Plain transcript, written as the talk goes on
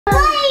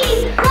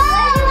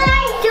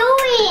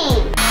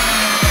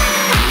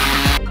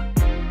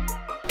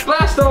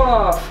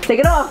Take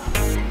it off.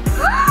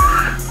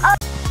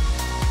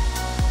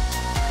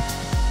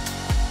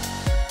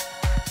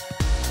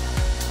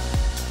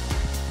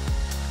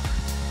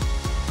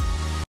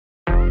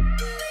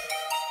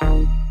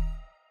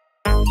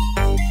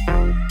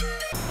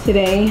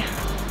 Today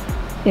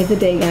is the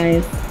day,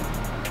 guys.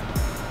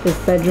 This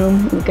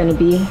bedroom is gonna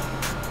be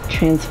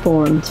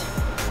transformed.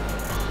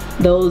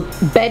 Those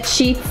bed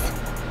sheets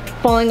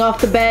falling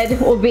off the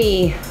bed will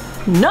be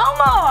no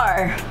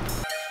more.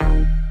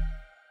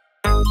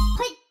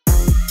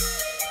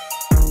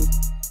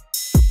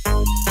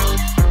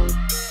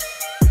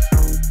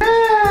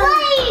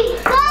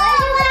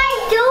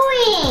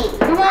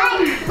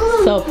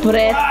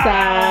 Sorpresa!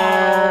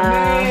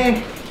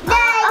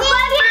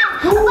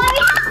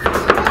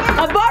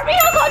 A Barbie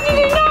house? How did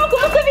you know?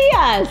 ¿Cómo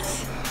sabías?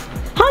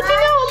 How'd you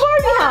know a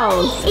Barbie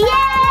house? Yay!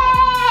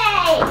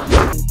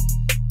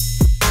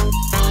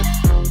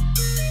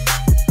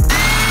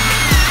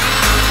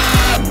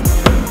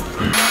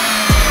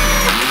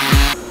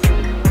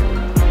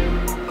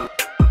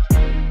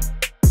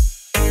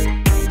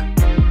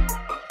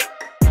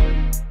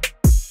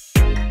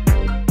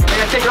 I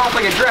gotta take it off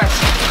like a dress.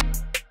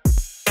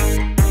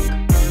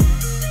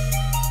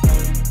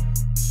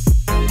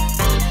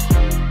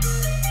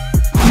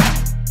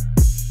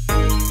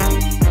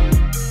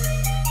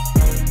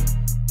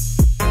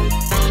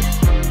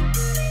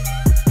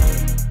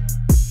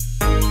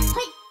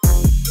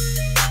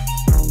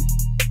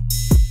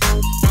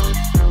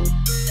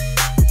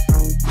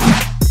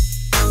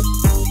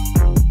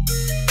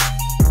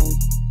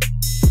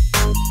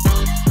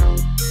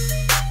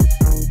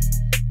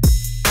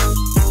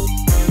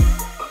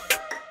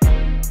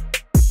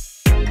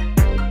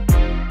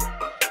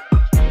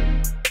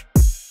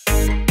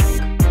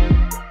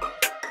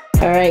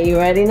 Alright, you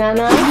ready,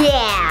 Nana?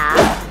 Yeah.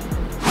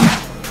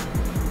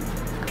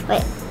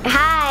 Wait,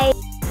 hi.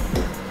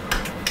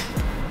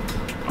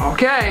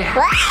 Okay.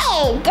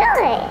 Wait, do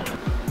it.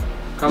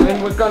 Come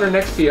in with Gunner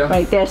next to you.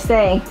 Right there,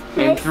 stay.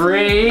 In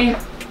 3,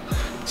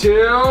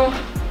 2,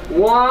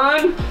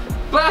 1,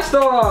 blast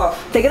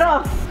off! Take it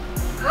off.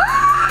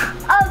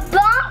 A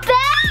bump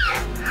bed?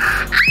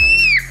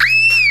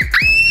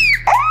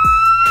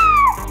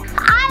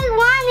 I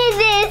wanted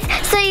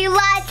this, so you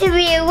lied to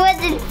me. It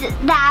wasn't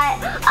that.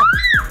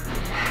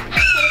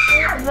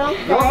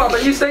 No,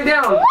 Papa, you stay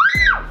down.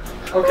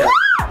 Okay.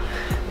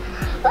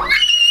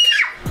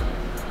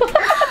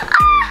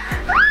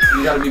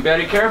 You gotta be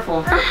very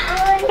careful.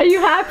 Are you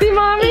happy,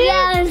 Mommy?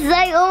 Yes,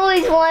 I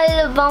always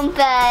wanted a bump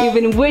bed. You've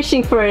been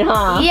wishing for it,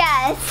 huh?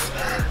 Yes.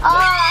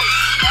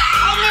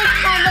 And this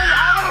kind of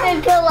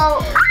elephant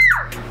pillow.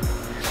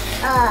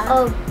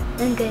 Oh,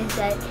 I'm good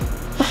inside.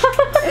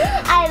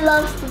 I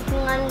love sleeping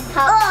on the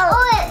top. Oh,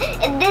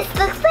 this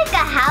looks like a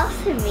house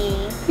to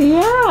me.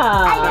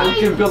 Yeah. You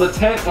can build a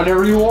tent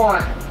whenever you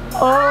want.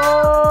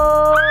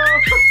 Oh.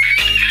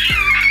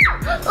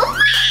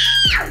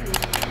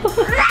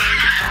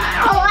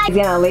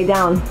 Ziana, lay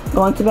down.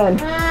 Go on to bed.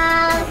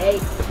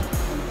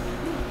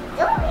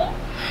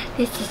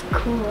 This is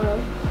cool.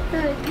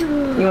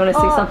 You want to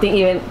see something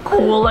even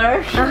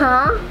cooler?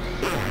 Uh-huh.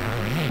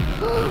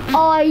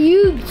 Are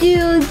you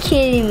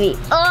kidding me?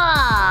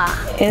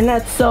 Isn't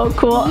that so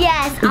cool?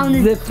 Yes,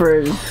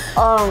 Zippers.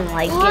 Oh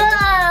my goodness.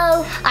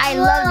 Whoa. I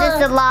love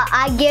this a lot.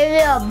 I give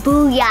it a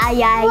booyah,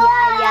 yeah.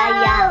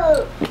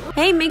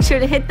 Hey, make sure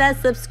to hit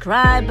that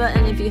subscribe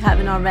button if you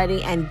haven't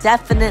already, and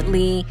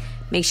definitely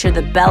make sure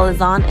the bell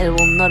is on. It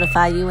will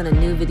notify you when a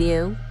new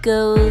video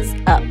goes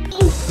up.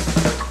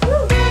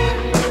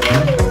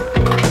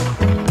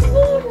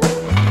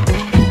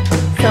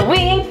 So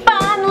we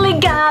finally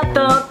got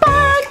the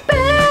bunk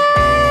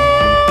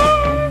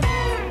bed.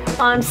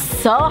 I'm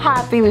so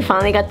happy we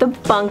finally got the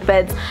bunk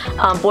beds.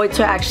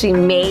 BOYTOY actually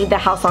made the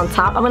house on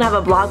top. I'm gonna have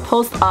a blog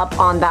post up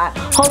on that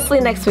hopefully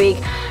next week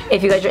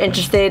if you guys are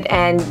interested,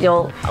 and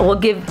we'll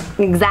give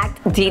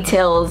exact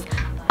details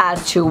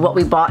as to what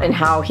we bought and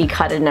how he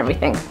cut it and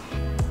everything.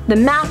 The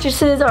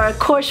mattresses are of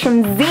course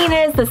from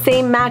Zenith, the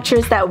same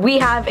mattress that we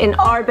have in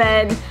our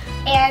bed.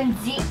 And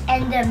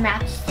the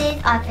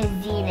mattresses are for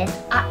Zenith.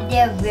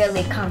 They're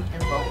really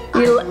comfortable.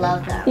 I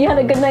love them. You had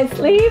a good night's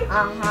sleep?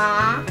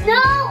 Uh-huh.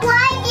 No,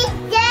 why it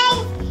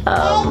says?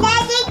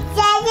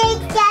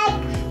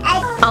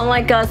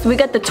 Unlike us, we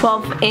got the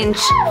 12-inch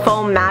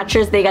foam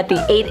mattress. They got the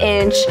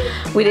 8-inch.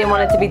 We didn't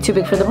want it to be too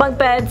big for the bunk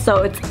bed,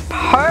 so it's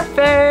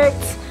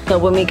perfect. So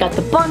when we got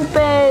the bunk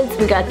beds,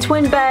 we got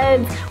twin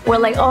beds, we're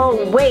like,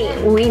 oh wait,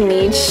 we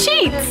need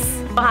sheets.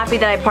 I'm happy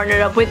that I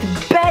partnered up with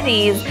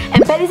Betty's,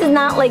 and Betty's is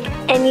not like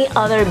any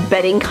other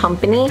bedding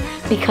company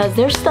because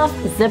their stuff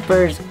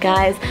zippers,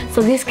 guys,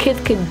 so these kids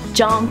could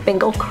jump and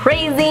go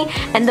crazy,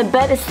 and the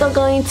bed is still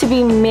going to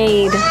be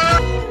made.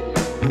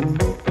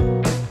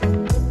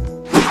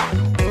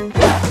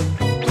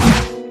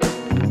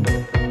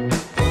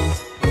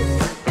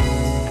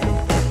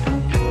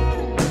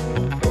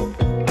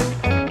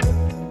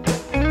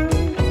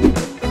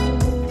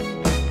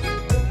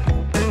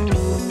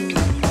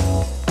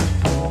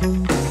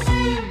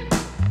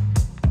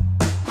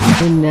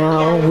 And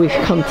now we've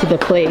come to the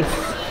place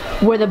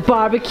where the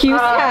barbecues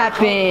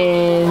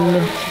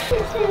happen.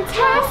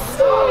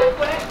 Fantastic.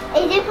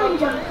 Is it from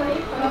Jojo?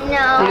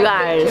 No. You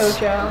guys.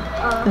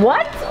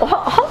 What?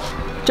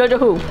 Jojo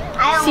who?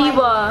 I don't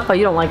Siwa. like, Oh,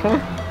 you don't like her?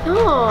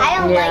 no. I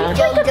don't Yeah. like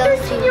Jojo.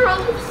 13-year-old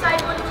who decided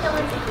to kill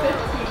him.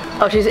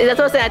 Oh, that's what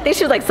I'm saying. I think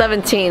she was like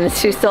 17.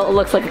 She still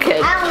looks like a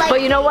kid. I don't like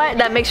But you know what?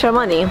 That makes her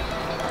money.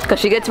 Because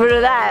she gets rid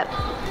of that.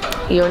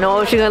 You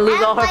know she's going to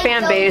lose I all her don't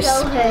fan like base.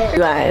 Jojo. You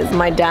guys,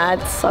 my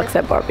dad sucks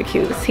at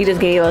barbecues. He just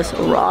gave us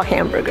raw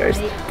hamburgers.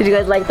 Did you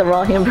guys like the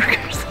raw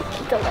hamburgers?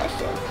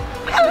 Delicious.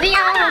 The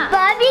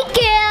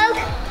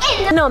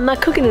barbecue. No, I'm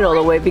not cooking it all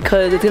the way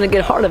because it's going to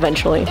get hard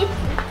eventually.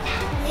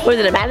 What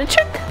is it, a magic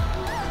trick?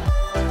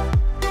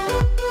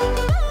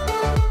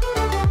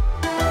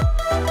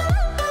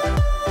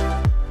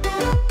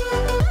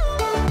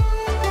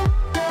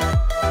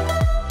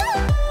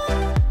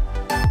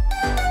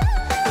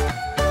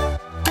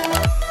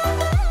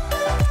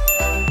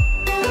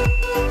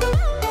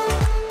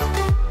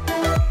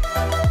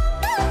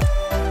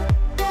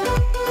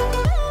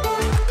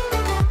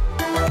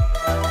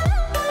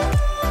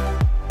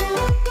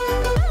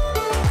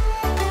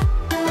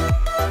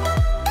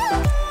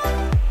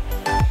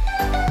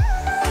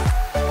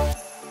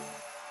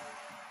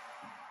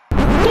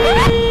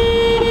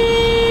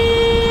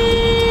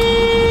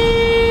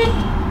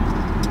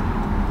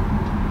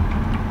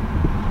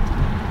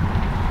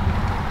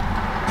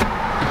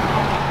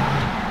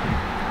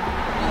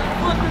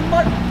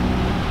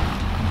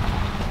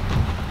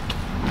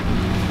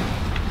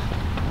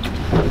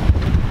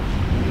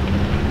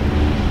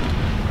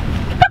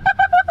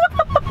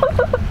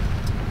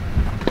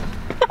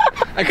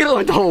 I could have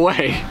went the whole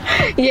way.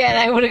 Yeah, and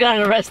I would have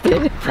gotten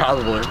arrested.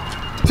 Probably.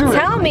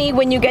 Tell me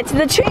when you get to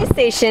the train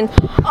station.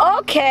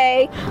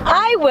 Okay,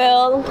 I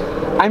will.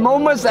 I'm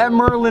almost at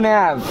Merlin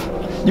Ave.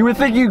 You would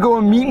think you'd go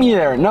and meet me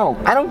there. No,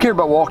 I don't care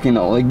about walking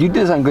though. Like you did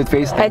this on good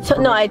faith. I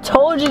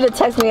told you to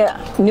text me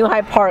at New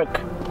Hyde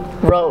Park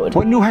Road.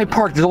 What New Hyde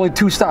Park? There's only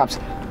 2 stops.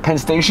 Penn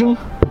Station.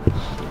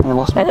 I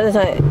lost my...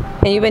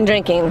 And you've been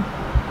drinking.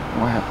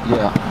 Wow.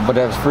 Yeah, but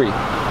that was free.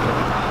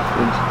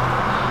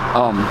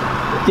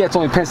 Yeah, it's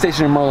only Penn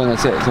Station and Merlin.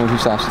 That's it. It's only 2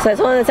 stops. So I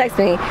told him to text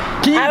me.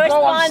 I'm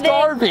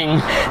starving.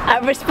 I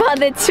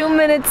responded 2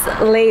 minutes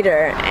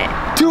later.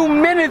 2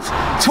 minutes,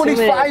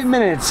 25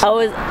 minutes. I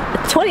was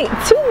 22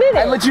 minutes.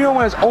 I let you know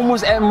when I was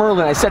almost at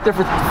Merlin. I sat there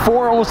for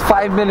 4, almost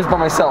 5 minutes by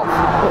myself.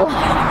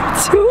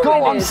 2 minutes.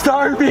 Go, I'm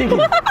starving.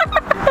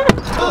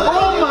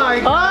 Oh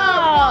my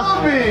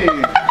God!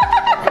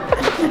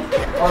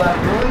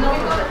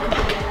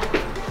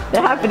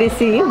 They're happy to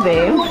see you,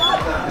 babe.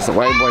 It's a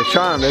white boy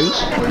charm, baby.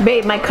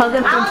 Babe, my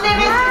cousin from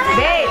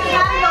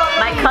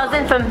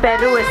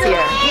Peru is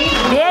here.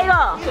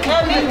 Diego,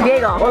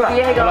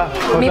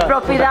 mi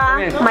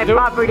propiedad, my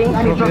property.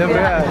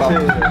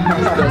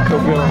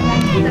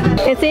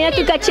 Enseña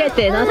tu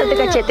cachete, no sé tu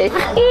cachete.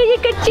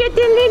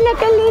 Cachete, linda.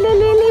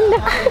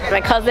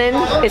 My cousin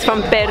is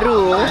from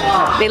Peru.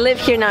 They live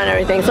here now and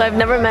everything, so I've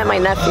never met my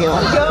nephew.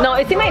 No,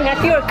 is he my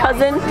nephew or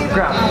cousin?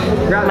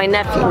 My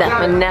nephew, that's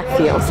my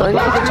nephew. So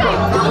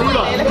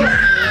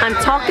I'm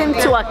talking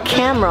to a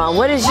camera.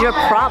 What is your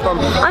problem?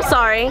 I'm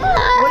sorry.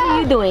 What are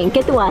you doing?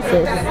 ¿Qué tú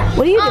haces?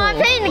 What are you doing? I'm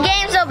playing the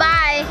game, so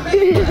bye.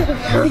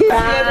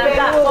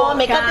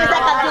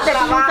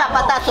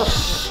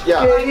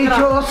 Qué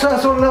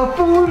dichosas son las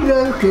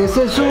pulgas que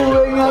se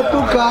suben a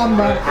tu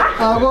cama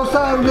a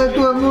gozar de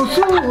tu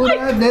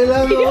hermosura de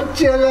la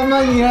noche a la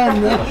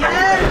mañana.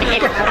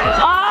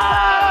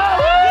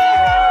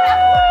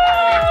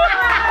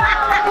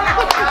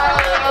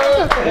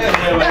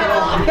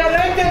 Que no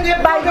entendí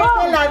el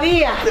bailón de la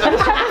día.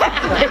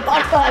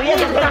 Todavía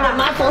se prende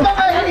más.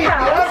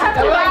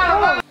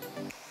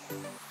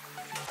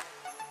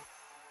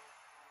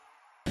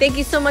 Thank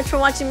you so much for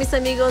watching, mis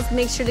amigos.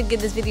 Make sure to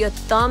give this video a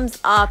thumbs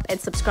up and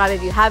subscribe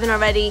if you haven't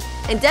already.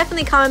 And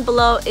definitely comment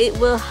below. It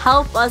will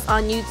help us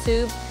on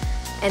YouTube.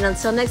 And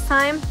until next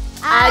time,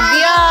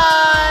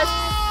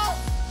 adios!